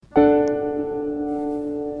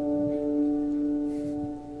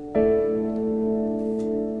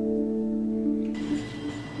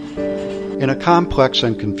In a complex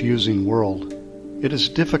and confusing world, it is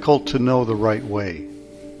difficult to know the right way.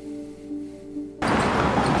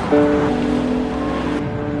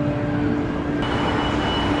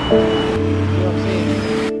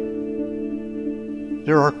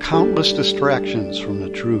 There are countless distractions from the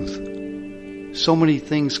truth, so many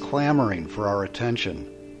things clamoring for our attention.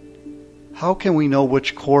 How can we know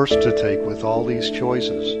which course to take with all these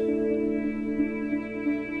choices?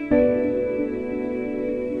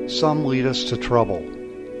 Some lead us to trouble,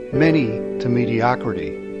 many to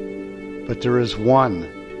mediocrity, but there is one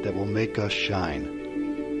that will make us shine.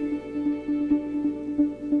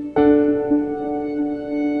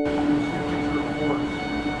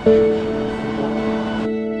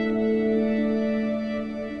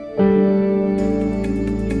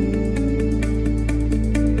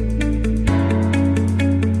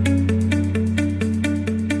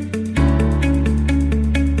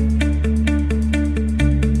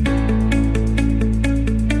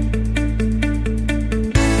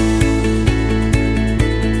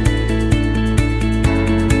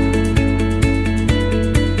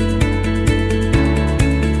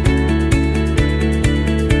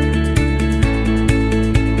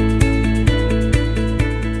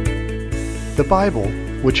 The Bible,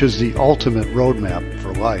 which is the ultimate roadmap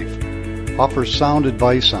for life, offers sound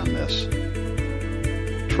advice on this.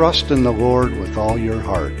 Trust in the Lord with all your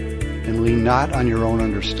heart, and lean not on your own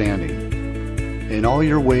understanding. In all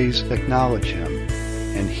your ways acknowledge Him,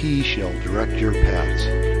 and He shall direct your paths.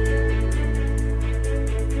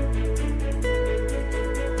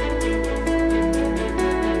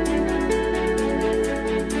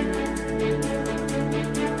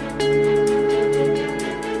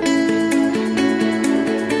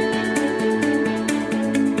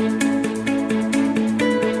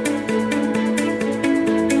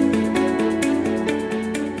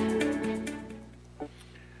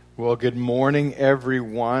 Well, good morning,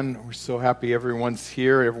 everyone. We're so happy everyone's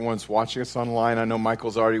here. Everyone's watching us online. I know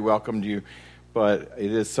Michael's already welcomed you, but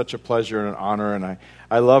it is such a pleasure and an honor. And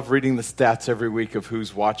I love reading the stats every week of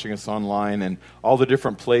who's watching us online and all the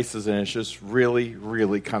different places. And it's just really,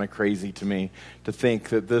 really kind of crazy to me to think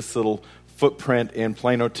that this little footprint in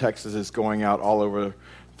Plano, Texas is going out all over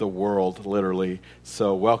the world, literally.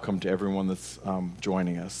 So welcome to everyone that's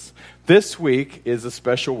joining us. This week is a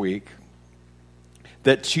special week.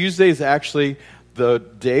 That Tuesday is actually the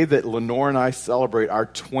day that Lenore and I celebrate our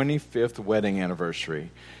 25th wedding anniversary.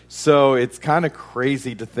 So it's kind of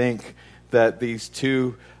crazy to think that these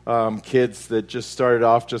two kids that just started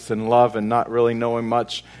off just in love and not really knowing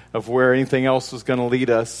much of where anything else was going to lead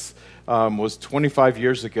us was 25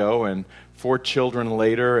 years ago, and 4 children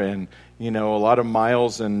later, and a lot of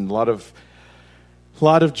miles and a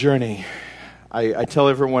lot of journey. I tell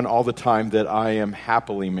everyone all the time that I am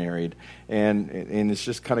happily married, and it's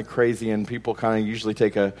just kind of crazy, and people kind of usually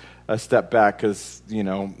take a step back because,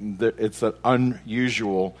 it's an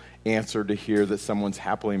unusual answer to hear that someone's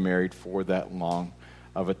happily married for that long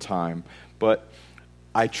of a time. But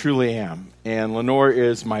I truly am, and Lenore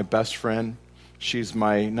is my best friend. She's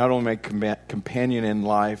not only my companion in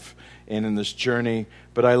life and in this journey,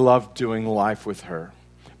 but I love doing life with her.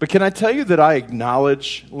 But can I tell you that I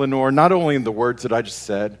acknowledge Lenore, not only in the words that I just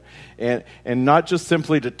said, and not just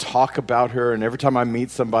simply to talk about her, and every time I meet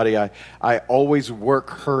somebody, I always work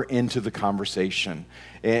her into the conversation.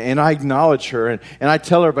 And I acknowledge her, and I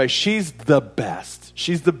tell everybody, she's the best.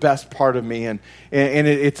 She's the best part of me, and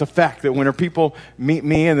it's a fact that when her people meet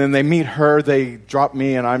me, and then they meet her, they drop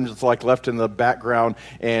me, and I'm just like left in the background,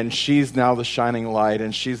 and she's now the shining light,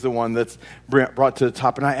 and she's the one that's brought to the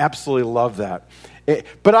top, and I absolutely love that.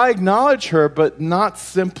 But I acknowledge her, but not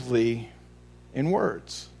simply in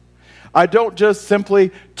words. I don't just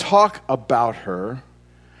simply talk about her.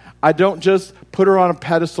 I don't just put her on a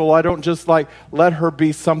pedestal. I don't just let her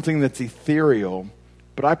be something that's ethereal,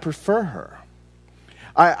 but I prefer her.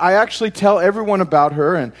 I actually tell everyone about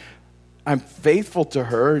her, and I'm faithful to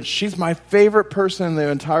her. She's my favorite person in the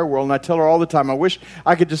entire world, and I tell her all the time, I wish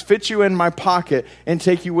I could just fit you in my pocket and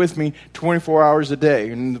take you with me 24 hours a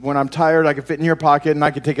day. And when I'm tired, I could fit in your pocket and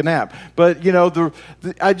I could take a nap. But,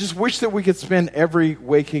 I just wish that we could spend every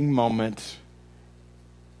waking moment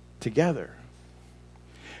together.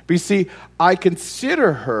 But you see, I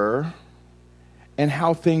consider her and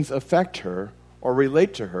how things affect her or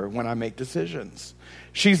relate to her when I make decisions.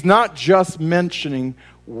 She's not just mentioning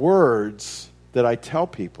words that I tell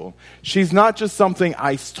people. She's not just something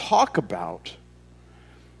I talk about,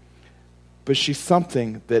 but she's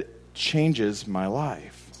something that changes my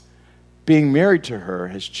life. Being married to her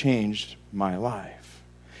has changed my life.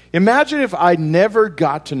 Imagine if I never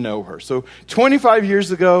got to know her. So 25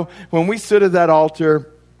 years ago, when we stood at that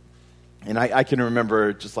altar, And I can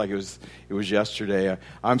remember just like it was yesterday.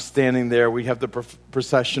 I'm standing there. We have the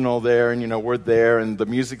processional there, and we're there, and the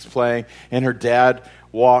music's playing. And her dad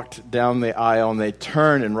walked down the aisle, and they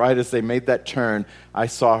turned. And right as they made that turn, I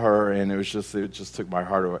saw her, and it just took my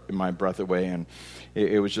heart, my breath away. And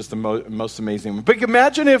it was just the most amazing. But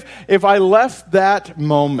imagine if I left that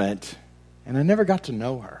moment, and I never got to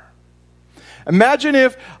know her. Imagine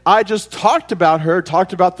if I just talked about her,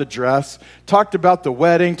 talked about the dress, talked about the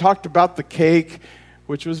wedding, talked about the cake,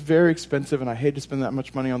 which was very expensive, and I hate to spend that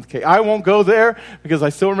much money on the cake. I won't go there because I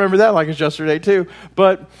still remember that like it's yesterday too.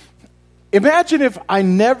 But imagine if I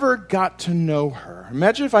never got to know her.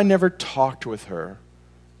 Imagine if I never talked with her.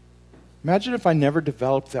 Imagine if I never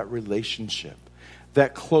developed that relationship,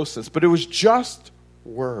 that closeness. But it was just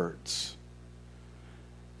words.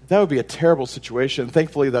 That would be a terrible situation.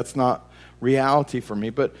 Thankfully, that's not reality for me,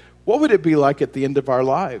 but what would it be like at the end of our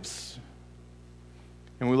lives?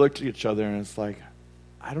 And we looked at each other and it's like,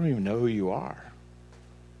 I don't even know who you are.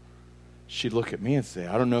 She'd look at me and say,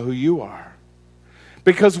 I don't know who you are.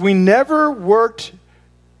 Because we never worked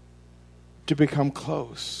to become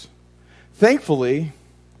close. Thankfully,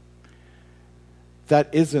 that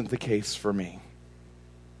isn't the case for me.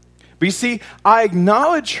 But you see, I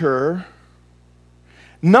acknowledge her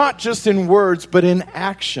not just in words, but in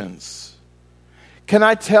actions. Can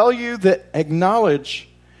I tell you that acknowledge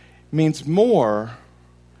means more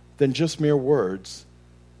than just mere words?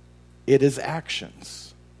 It is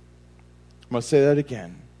actions. I'm going to say that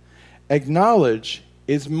again. Acknowledge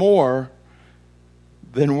is more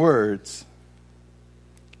than words.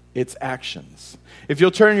 It's actions. If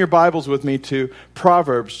you'll turn your Bibles with me to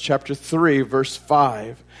Proverbs chapter 3, verse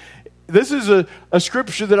 5. This is a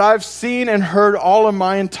scripture that I've seen and heard all of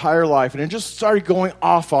my entire life. And it just started going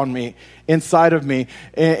off on me, inside of me,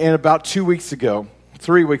 in about 2 weeks ago,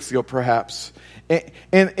 3 weeks ago perhaps.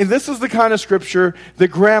 And this is the kind of scripture that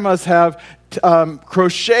grandmas have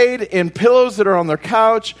crocheted in pillows that are on their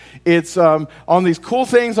couch. It's on these cool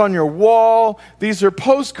things on your wall. These are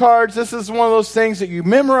postcards. This is one of those things that you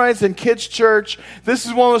memorize in kids' church. This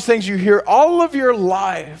is one of those things you hear all of your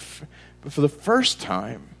life. But for the first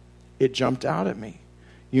time, it jumped out at me.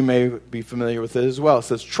 You may be familiar with it as well. It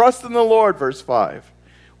says, trust in the Lord, verse 5,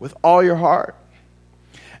 with all your heart.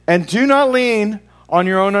 And do not lean on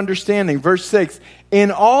your own understanding. Verse 6, in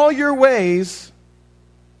all your ways,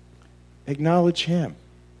 acknowledge him,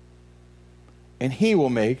 and he will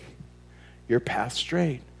make your path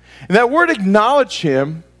straight. And that word acknowledge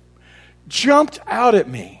him jumped out at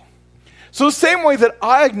me. So the same way that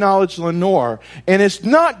I acknowledge Lenore, and it's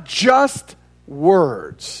not just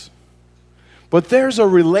words, but there's a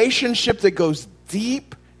relationship that goes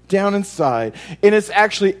deep down inside. And it's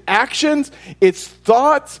actually actions, it's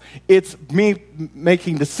thoughts, it's me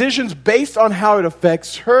making decisions based on how it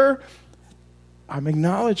affects her. I'm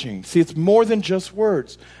acknowledging. See, it's more than just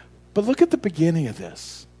words. But look at the beginning of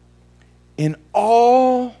this. In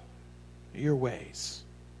all your ways.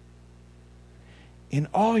 In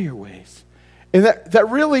all your ways. And that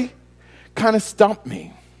really kind of stumped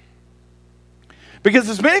me. Because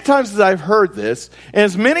as many times as I've heard this, and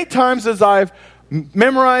as many times as I've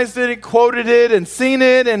memorized it and quoted it and seen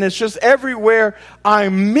it, and it's just everywhere, I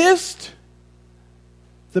missed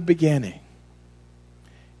the beginning.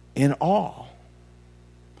 In all.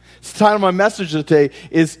 The title of my message today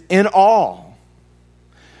is In All.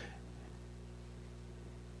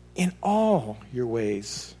 In all your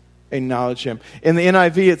ways, acknowledge him. In the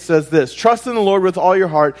NIV it says this, trust in the Lord with all your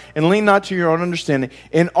heart and lean not to your own understanding.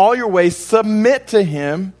 In all your ways submit to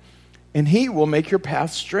him and he will make your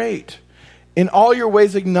path straight. In all your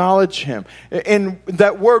ways acknowledge him. And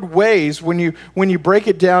that word ways, when you break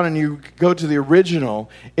it down and you go to the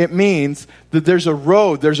original, it means that there's a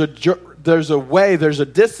road, there's a way, there's a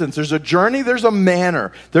distance, there's a journey, there's a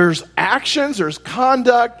manner. There's actions, there's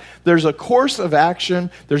conduct, there's a course of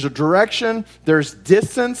action, there's a direction, there's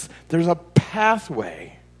distance, there's a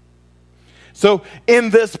pathway. So in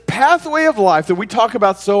this pathway of life that we talk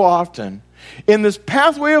about so often, in this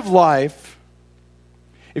pathway of life,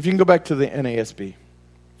 if you can go back to the NASB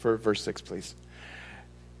for verse 6, please.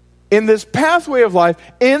 In this pathway of life,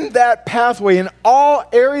 in that pathway, in all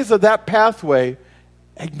areas of that pathway,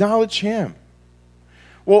 acknowledge him.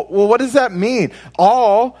 Well, what does that mean?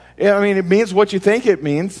 All, I mean, it means what you think it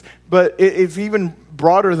means, but it's even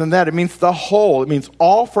broader than that. It means the whole. It means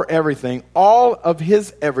all for everything, all of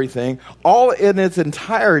his everything, all in its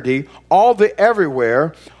entirety, all the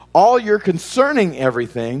everywhere, all your concerning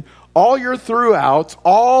everything, all your throughout,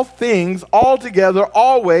 all things, all together,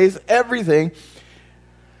 always, everything,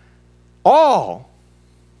 all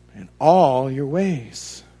in all your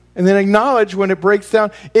ways. And then acknowledge, when it breaks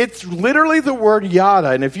down, it's literally the word yada.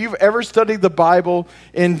 And if you've ever studied the Bible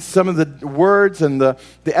in some of the words and the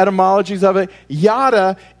etymologies of it,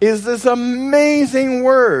 yada is this amazing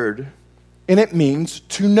word. And it means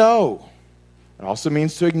to know. It also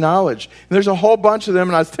means to acknowledge. And there's a whole bunch of them,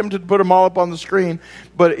 and I was tempted to put them all up on the screen,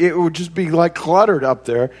 but it would just be like cluttered up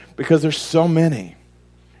there because there's so many.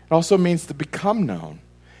 It also means to become known.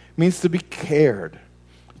 It means to be cared,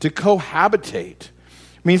 to cohabitate.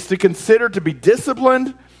 Means to consider, to be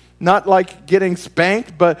disciplined, not like getting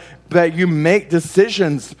spanked, but that you make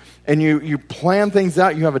decisions and you plan things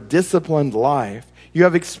out. You have a disciplined life. You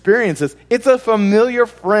have experiences. It's a familiar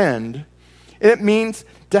friend. It means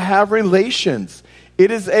to have relations.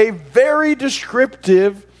 It is a very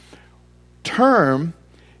descriptive term.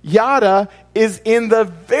 Yada is in the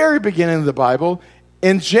very beginning of the Bible.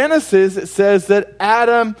 In Genesis, it says that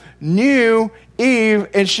Adam knew Eve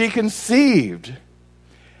and she conceived.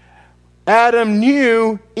 Adam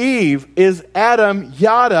knew Eve is Adam,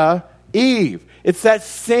 yada, Eve. It's that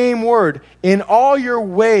same word. In all your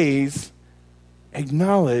ways,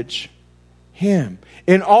 acknowledge him.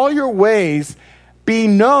 In all your ways, be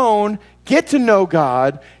known, get to know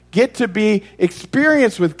God, get to be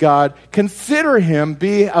experienced with God, consider him,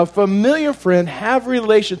 be a familiar friend, have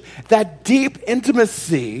relations, that deep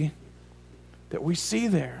intimacy that we see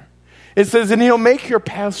there. It says, and he'll make your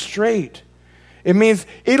path straight. It means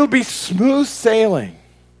it'll be smooth sailing.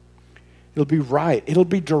 It'll be right. It'll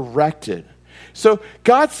be directed. So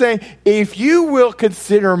God's saying, if you will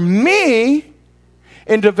consider me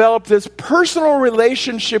and develop this personal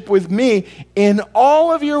relationship with me in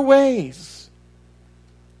all of your ways.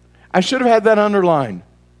 I should have had that underlined.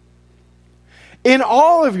 In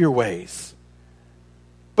all of your ways.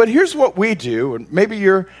 But here's what we do, and maybe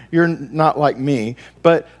you're not like me,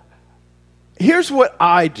 but here's what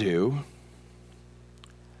I do.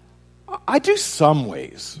 I do some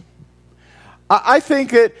ways. I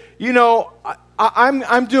think that,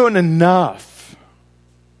 I'm doing enough.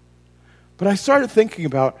 But I started thinking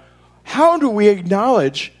about, how do we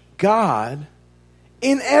acknowledge God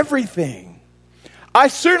in everything? I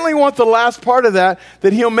certainly want the last part of that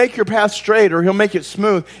he'll make your path straight or he'll make it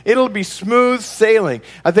smooth. It'll be smooth sailing.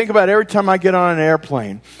 I think about every time I get on an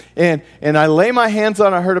airplane and I lay my hands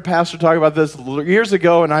on, I heard a pastor talk about this years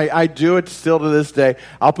ago, and I do it still to this day.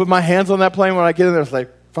 I'll put my hands on that plane when I get in there. It's like,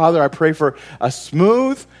 Father, I pray for a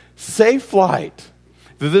smooth, safe flight.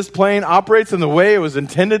 That this plane operates in the way it was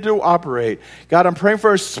intended to operate. God, I'm praying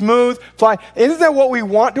for a smooth flight. Isn't that what we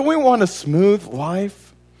want? Don't we want a smooth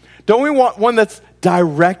life? Don't we want one that's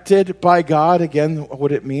directed by God? Again,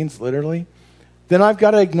 what it means literally. Then I've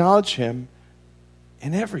got to acknowledge him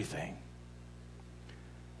in everything.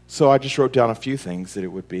 So I just wrote down a few things that it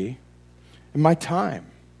would be. In my time.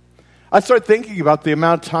 I started thinking about the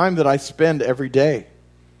amount of time that I spend every day.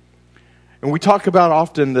 And we talk about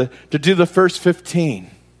often to do the first 15.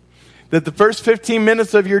 That the first 15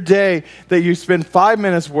 minutes of your day, that you spend 5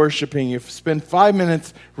 minutes worshiping, you spend 5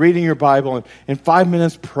 minutes reading your Bible, and 5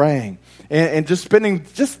 minutes praying. And just spending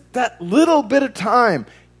just that little bit of time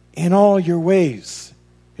in all your ways.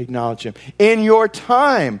 Acknowledge him. In your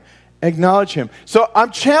time, acknowledge him. So I'm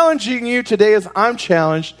challenging you today as I'm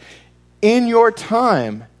challenged. In your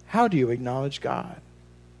time, how do you acknowledge God?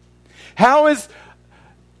 How is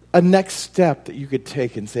a next step that you could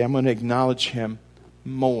take and say, I'm going to acknowledge him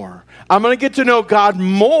more. I'm going to get to know God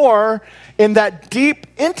more in that deep,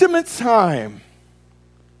 intimate time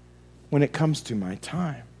when it comes to my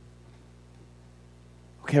time.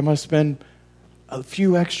 Okay, I'm going to spend a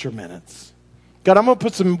few extra minutes. God, I'm going to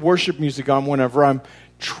put some worship music on whenever I'm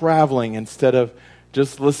traveling instead of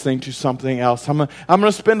just listening to something else. I'm going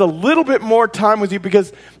to spend a little bit more time with you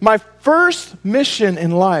because my first mission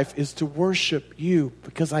in life is to worship you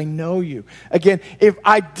because I know you. Again, if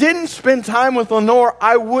I didn't spend time with Lenore,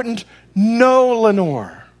 I wouldn't know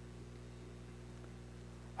Lenore.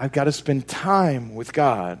 I've got to spend time with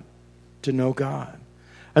God to know God.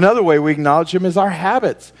 Another way we acknowledge him is our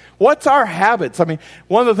habits. What's our habits? I mean,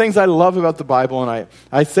 one of the things I love about the Bible, and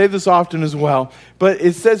I say this often as well, but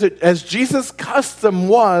it says that as Jesus' custom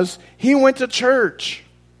was, he went to church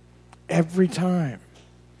every time.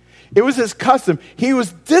 It was his custom. He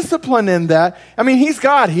was disciplined in that. I mean, he's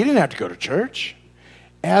God. He didn't have to go to church.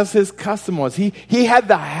 As his custom was. He had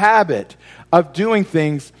the habit of doing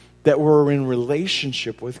things that were in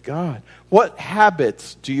relationship with God. What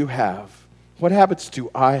habits do you have? What habits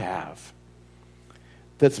do I have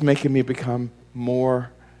that's making me become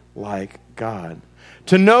more like God?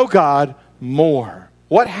 To know God more.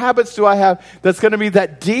 What habits do I have that's going to be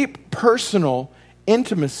that deep personal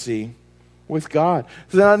intimacy with God.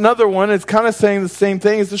 So another one is kind of saying the same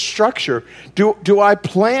thing as the structure. Do I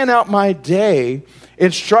plan out my day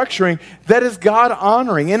in structuring that is God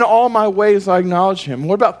honoring? In all my ways I acknowledge him.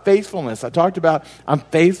 What about faithfulness? I talked about I'm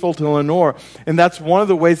faithful to Lenore, and that's one of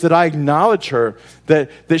the ways that I acknowledge her,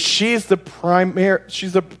 that she's the primary,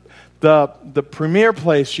 she's the premier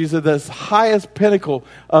place. She's at this highest pinnacle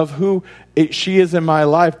of who she is in my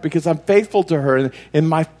life because I'm faithful to her. And in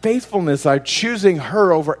my faithfulness, I'm choosing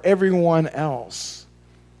her over everyone else.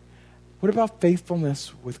 What about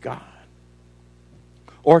faithfulness with God?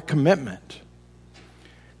 Or commitment?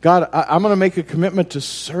 God, I'm going to make a commitment to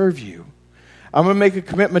serve you. I'm going to make a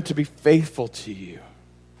commitment to be faithful to you.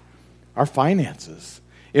 Our finances.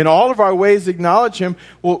 In all of our ways, acknowledge him.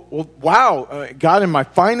 Well, wow, God, in my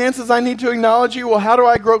finances, I need to acknowledge you. Well, how do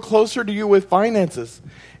I grow closer to you with finances?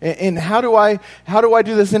 And how do I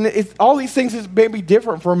do this? And all these things is maybe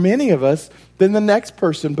different for many of us than the next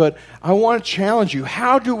person, but I want to challenge you.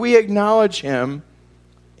 How do we acknowledge him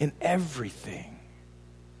in everything?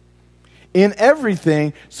 In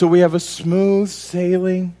everything, so we have a smooth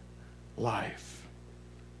sailing life.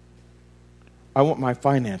 I want my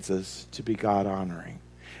finances to be God-honoring.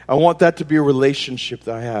 I want that to be a relationship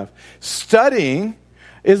that I have. Studying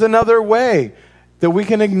is another way that we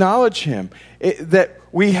can acknowledge him. That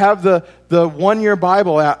we have the 1-year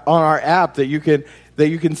Bible on our app that you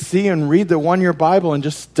can see and read the 1-year Bible and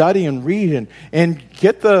just study and read and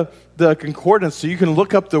get the concordance so you can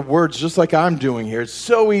look up the words just like I'm doing here. It's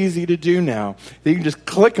so easy to do now that you can just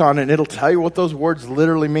click on it and it'll tell you what those words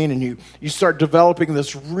literally mean, and you start developing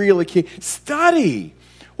this really key. Study.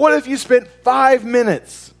 What if you spent 5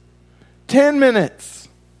 minutes, 10 minutes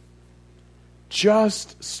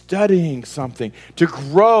just studying something to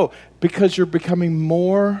grow because you're becoming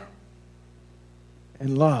more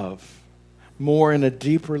in love, more in a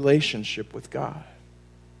deep relationship with God?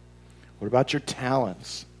 What about your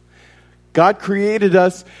talents? God created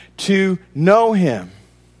us to know him.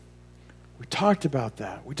 We talked about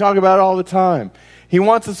that. We talk about it all the time. He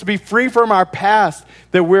wants us to be free from our past,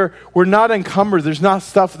 that we're not encumbered. There's not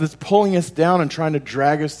stuff that's pulling us down and trying to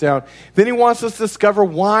drag us down. Then he wants us to discover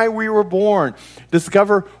why we were born,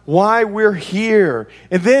 discover why we're here.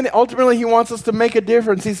 And then ultimately he wants us to make a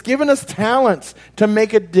difference. He's given us talents to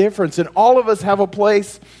make a difference. And all of us have a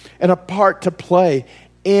place and a part to play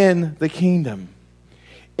in the kingdom,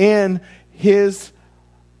 in his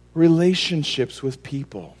relationships with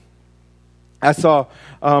people. I saw,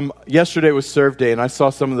 yesterday was Serve Day, and I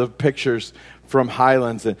saw some of the pictures from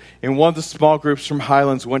Highlands. And one of the small groups from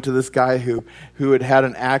Highlands went to this guy who had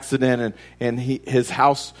an accident, and his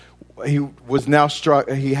house, he was now struck.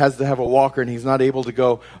 He has to have a walker, and he's not able to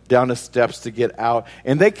go down the steps to get out.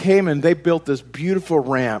 And they came and they built this beautiful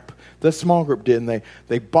ramp. The small group did, and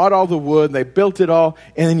they bought all the wood, and they built it all.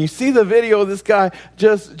 And then you see the video of this guy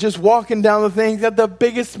just walking down the thing. He's got the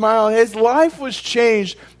biggest smile. His life was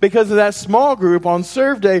changed because of that small group on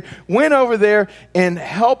Serve Day. Went over there and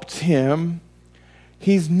helped him.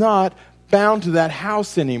 He's not bound to that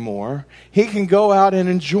house anymore. He can go out and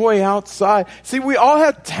enjoy outside. See, we all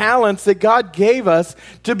have talents that God gave us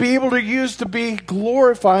to be able to use to be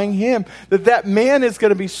glorifying him. That man is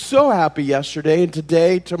going to be so happy yesterday and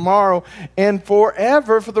today, tomorrow, and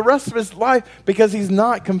forever for the rest of his life because he's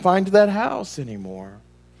not confined to that house anymore.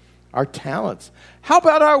 Our talents. How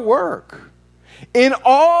about our work? In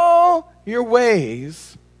all your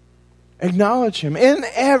ways, acknowledge him in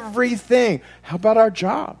everything. How about our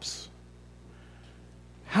jobs?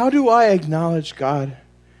 How do I acknowledge God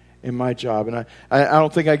in my job? And I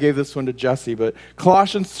don't think I gave this one to Jesse, but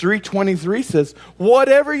Colossians 3:23 says,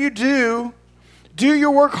 whatever you do, do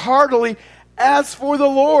your work heartily as for the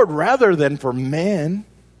Lord rather than for men.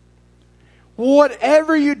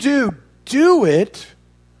 Whatever you do, do it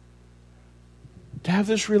to have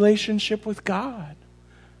this relationship with God.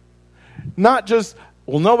 Not just,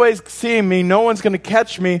 well, nobody's seeing me, no one's going to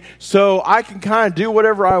catch me, so I can kind of do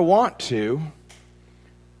whatever I want to.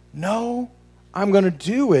 No, I'm going to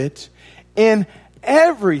do it in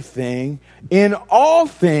everything, in all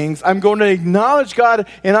things. I'm going to acknowledge God,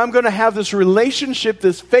 and I'm going to have this relationship,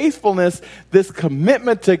 this faithfulness, this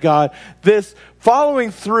commitment to God, this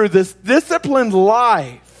following through, this disciplined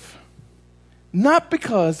life, not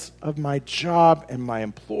because of my job and my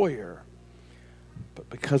employer, but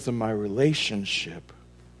because of my relationship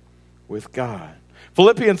with God.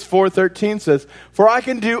 Philippians 4:13 says, for I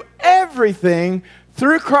can do everything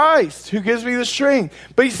through Christ who gives me the strength.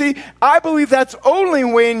 But you see, I believe that's only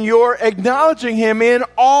when you're acknowledging him in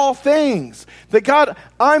all things. That God,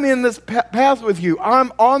 I'm in this path with you.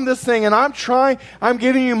 I'm on this thing and I'm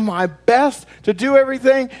giving you my best to do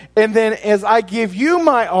everything. And then as I give you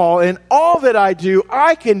my all in all that I do,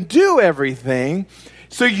 I can do everything.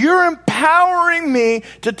 So you're empowering me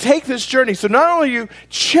to take this journey. So not only are you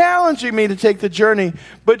challenging me to take the journey,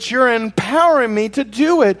 but you're empowering me to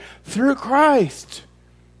do it through Christ,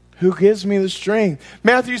 who gives me the strength.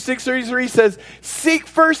 Matthew 6:33 says, seek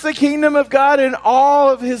first the kingdom of God and all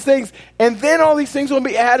of his things, and then all these things will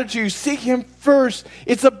be added to you. Seek him first.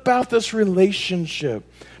 It's about this relationship.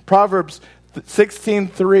 Proverbs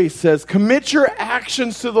 16:3 says, commit your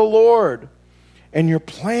actions to the Lord, and your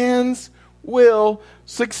plans will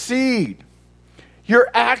succeed. Your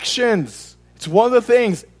actions, it's one of the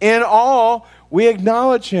things. In all, we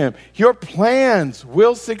acknowledge him. Your plans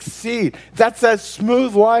will succeed. That's that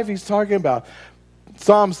smooth life he's talking about.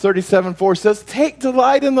 Psalms 37:4 says, take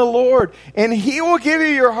delight in the Lord, and he will give you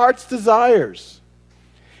your heart's desires.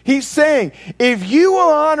 He's saying, if you will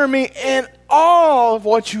honor me in all of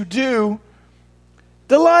what you do,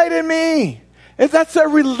 delight in me. And that's a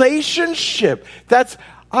relationship.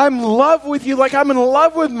 I'm in love with you like I'm in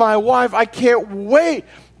love with my wife. I can't wait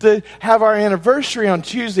to have our anniversary on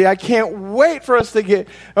Tuesday. I can't wait for us to get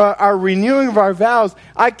our renewing of our vows.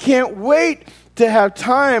 I can't wait to have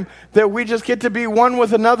time that we just get to be one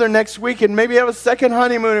with another next week and maybe have a second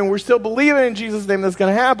honeymoon, and we're still believing in Jesus' name that's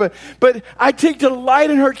going to happen. But I take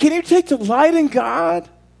delight in her. Can you take delight in God?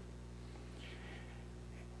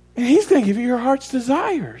 And he's going to give you your heart's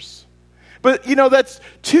desires. But, that's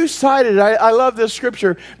two-sided. I love this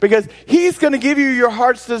scripture because he's going to give you your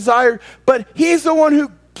heart's desire, but he's the one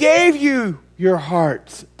who gave you your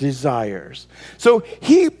heart's desires. So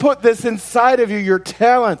he put this inside of you, your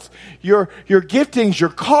talents, your giftings, your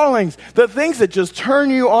callings, the things that just turn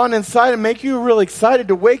you on inside and make you really excited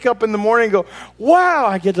to wake up in the morning and go, wow,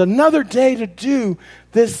 I get another day to do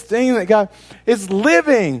this thing that God is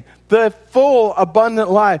living. The full, abundant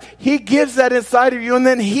life. He gives that inside of you, and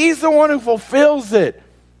then he's the one who fulfills it.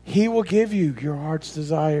 He will give you your heart's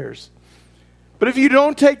desires. But if you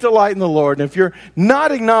don't take delight in the Lord, and if you're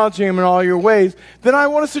not acknowledging him in all your ways, then I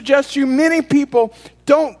want to suggest to you many people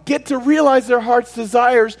don't get to realize their heart's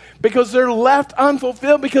desires because they're left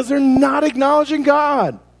unfulfilled because they're not acknowledging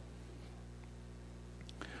God.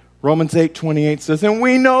 Romans 8:28 says, and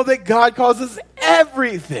we know that God causes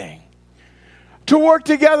everything to work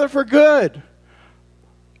together for good.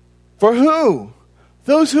 For who?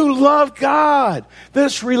 Those who love God.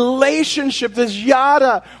 This relationship, this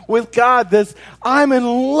yada with God, this I'm in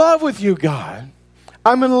love with you, God.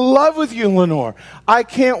 I'm in love with you, Lenore. I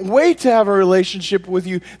can't wait to have a relationship with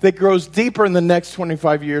you that grows deeper in the next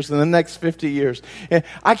 25 years, in the next 50 years. And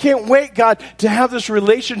I can't wait, God, to have this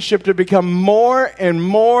relationship to become more and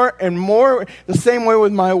more and more the same way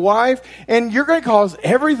with my wife. And you're going to cause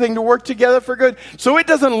everything to work together for good. So it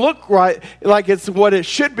doesn't look right like it's what it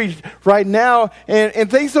should be right now. And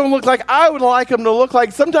things don't look like I would like them to look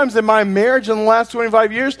like. Sometimes in my marriage in the last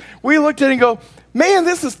 25 years, we looked at it and go, man,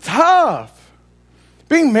 this is tough.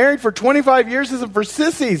 Being married for 25 years isn't for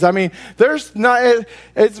sissies. I mean,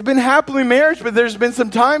 it's been happily marriage, but there's been some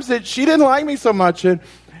times that she didn't like me so much.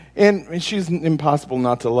 And she's impossible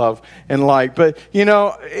not to love and like. But,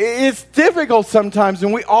 it's difficult sometimes,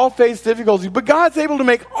 and we all face difficulties. But God's able to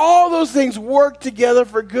make all those things work together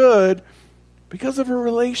for good because of a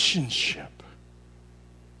relationship.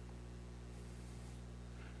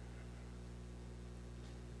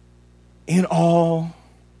 In all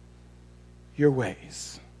your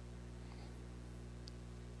ways.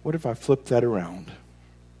 What if I flip that around?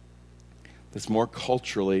 That's more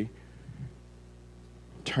culturally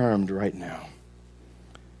termed right now.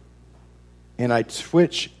 And I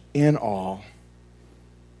switch in all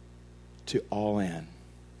to all in.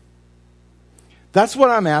 That's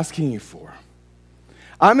what I'm asking you for.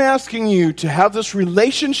 I'm asking you to have this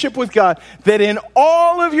relationship with God that in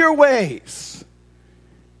all of your ways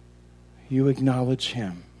you acknowledge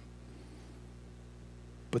him,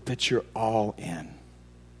 but that you're all in.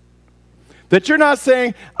 That you're not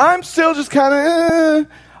saying, I'm still just kind of,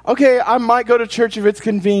 okay, I might go to church if it's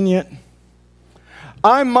convenient.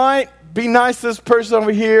 I might be nice to this person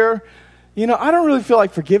over here. I don't really feel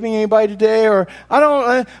like forgiving anybody today, or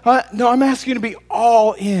no, I'm asking you to be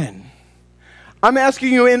all in. I'm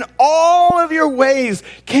asking you in all of your ways,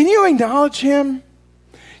 can you acknowledge him?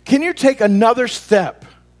 Can you take another step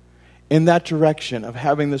in that direction of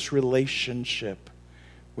having this relationship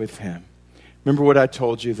with him? Remember what I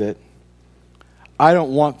told you, that I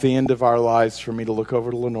don't want the end of our lives for me to look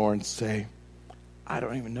over to Lenore and say, I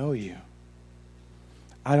don't even know you.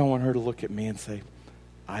 I don't want her to look at me and say,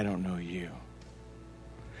 I don't know you.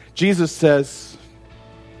 Jesus says,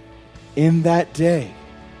 in that day,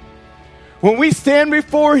 when we stand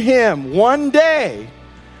before him one day,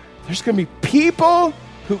 there's going to be people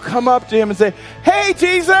who come up to him and say, hey,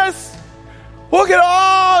 Jesus, look at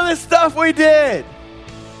all this stuff we did.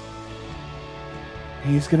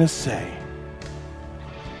 And he's going to say,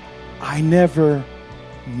 I never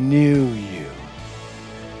knew you.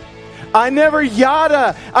 I never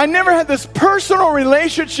had this personal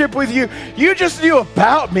relationship with you. You just knew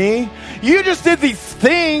about me. You just did these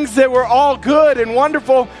things that were all good and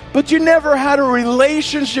wonderful, but you never had a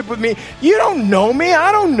relationship with me. You don't know me.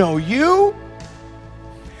 I don't know you.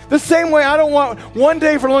 The same way I don't want one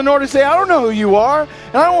day for Lenore to say, I don't know who you are.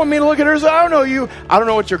 And I don't want me to look at her and say, I don't know you. I don't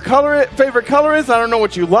know what your favorite color is. I don't know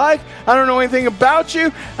what you like. I don't know anything about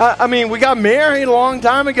you. We got married a long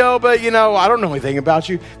time ago, but, I don't know anything about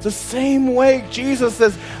you. It's the same way Jesus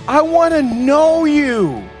says, I want to know you.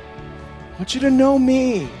 I want you to know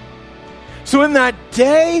me. So in that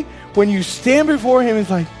day, when you stand before him, it's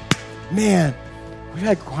like, man, we've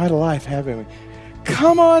had quite a life, haven't we?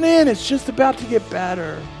 Come on in. It's just about to get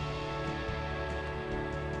better.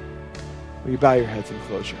 Will you bow your heads and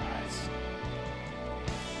close your eyes?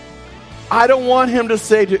 I don't want him to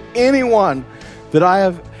say to anyone that I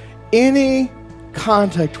have any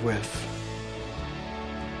contact with,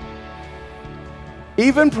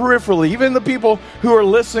 even peripherally, even the people who are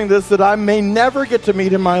listening to this that I may never get to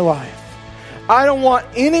meet in my life. I don't want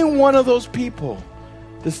any one of those people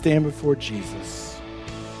to stand before Jesus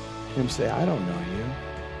and say, I don't know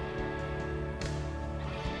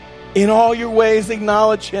you. In all your ways,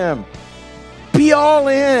 acknowledge him. Be all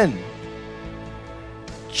in.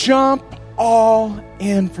 Jump all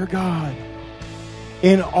in for God.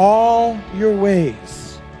 In all your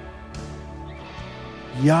ways.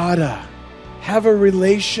 Yada. Have a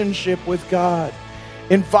relationship with God.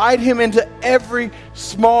 Invite him into every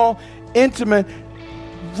small, intimate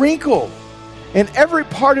wrinkle in every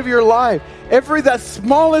part of your life. That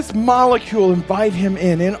smallest molecule, invite him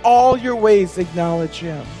in. In all your ways, acknowledge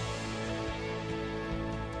him.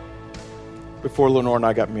 Before Lenore and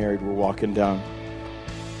I got married, we're walking down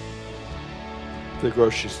the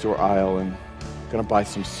grocery store aisle and going to buy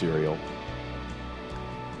some cereal.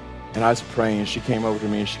 And I was praying, and she came over to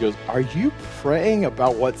me and she goes, are you praying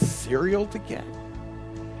about what cereal to get?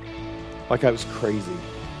 Like I was crazy.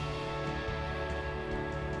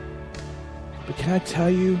 But can I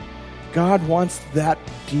tell you, God wants that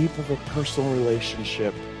deep of a personal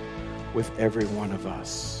relationship with every one of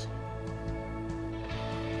us.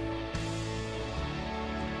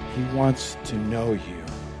 He wants to know you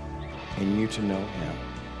and you to know him.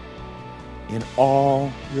 In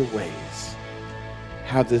all your ways,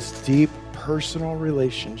 have this deep personal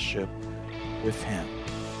relationship with him.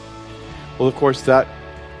 Well, of course, that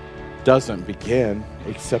doesn't begin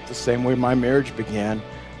except the same way my marriage began,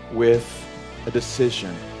 with a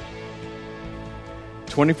decision.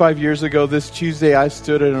 25 years ago this Tuesday, I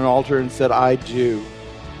stood at an altar and said, I do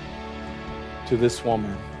to this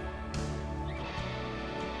woman.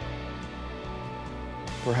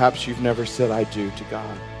 Perhaps you've never said, I do to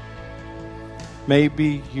God.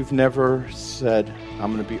 Maybe you've never said,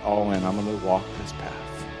 I'm going to be all in. I'm going to walk this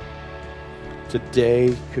path.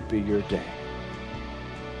 Today could be your day.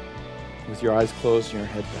 With your eyes closed and your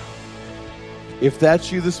head bowed. If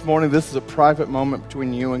that's you this morning, this is a private moment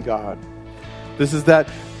between you and God. This is that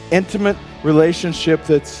intimate relationship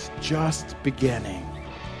that's just beginning.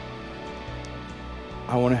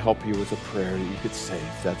 I want to help you with a prayer that you could say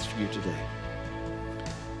if that's for you today.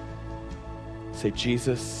 Say,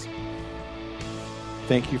 Jesus,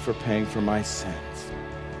 thank you for paying for my sins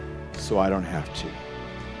so I don't have to.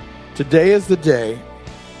 Today is the day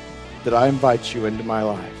that I invite you into my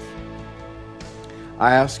life.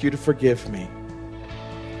 I ask you to forgive me.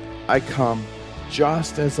 I come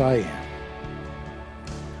just as I am.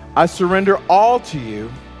 I surrender all to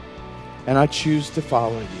you, and I choose to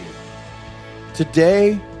follow you.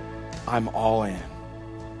 Today, I'm all in.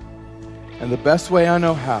 And the best way I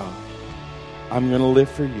know how, I'm going to live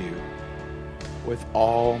for you with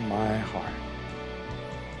all my heart.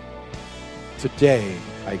 Today,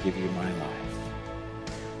 I give you my life.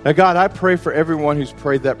 Now, God, I pray for everyone who's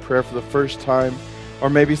prayed that prayer for the first time, or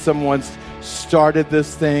maybe someone's started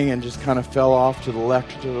this thing and just kind of fell off to the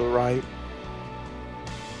left or to the right.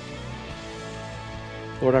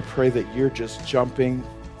 Lord, I pray that you're just jumping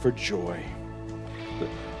for joy.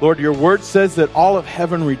 Lord, your word says that all of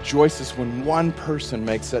heaven rejoices when one person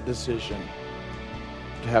makes that decision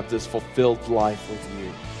to have this fulfilled life with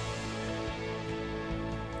you.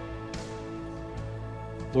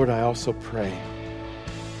 Lord, I also pray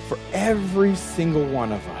for every single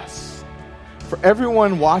one of us, for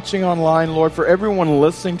everyone watching online, Lord, for everyone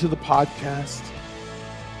listening to the podcast,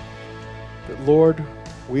 that, Lord,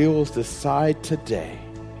 we will decide today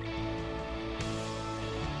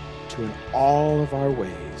to, in all of our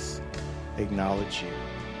ways, acknowledge you.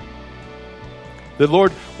 That,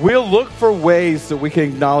 Lord, we'll look for ways that we can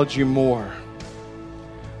acknowledge you more.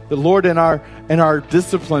 That, Lord, in our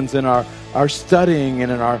disciplines, in our studying,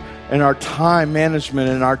 and in our time management,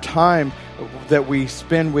 and our time that we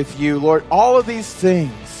spend with you, Lord, all of these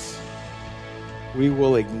things, we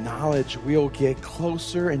will acknowledge, we'll get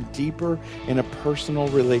closer and deeper in a personal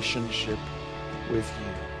relationship with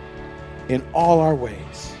you. In all our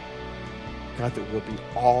ways, God, that we'll be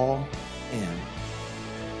all in.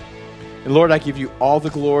 And Lord, I give you all the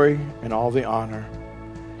glory and all the honor.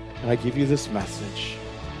 And I give you this message.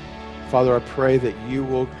 Father, I pray that you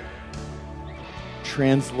will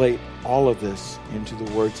translate all of this into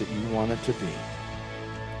the words that you want it to be,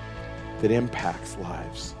 that impacts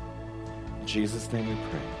lives. In Jesus' name we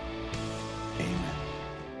pray. Amen.